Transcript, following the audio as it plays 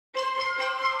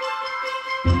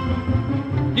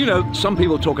You know, some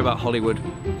people talk about Hollywood,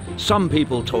 some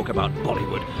people talk about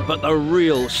Bollywood, but the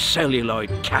real celluloid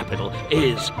capital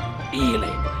is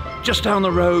Ealing. Just down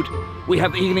the road, we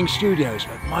have Ealing Studios,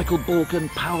 where Michael Balkan,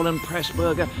 Powell and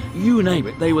Pressburger, you name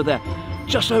it, they were there.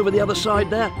 Just over the other side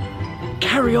there,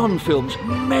 Carry On films,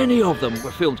 many of them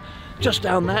were filmed. Just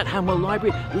down there at Hanwell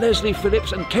Library, Leslie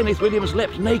Phillips and Kenneth Williams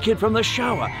leapt naked from the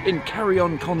shower in Carry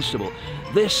On Constable.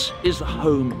 This is the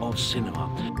home of cinema.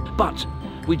 But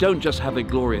we don't just have a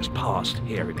glorious past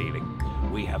here in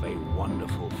Ealing. We have a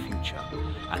wonderful future.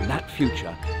 And that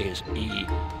future is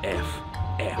EFF,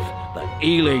 the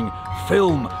Ealing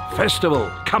Film Festival,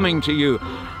 coming to you.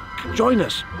 Join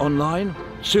us online.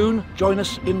 Soon, join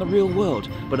us in the real world.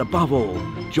 But above all,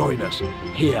 join us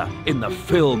here in the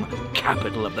film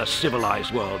capital of the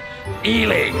civilized world,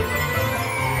 Ealing.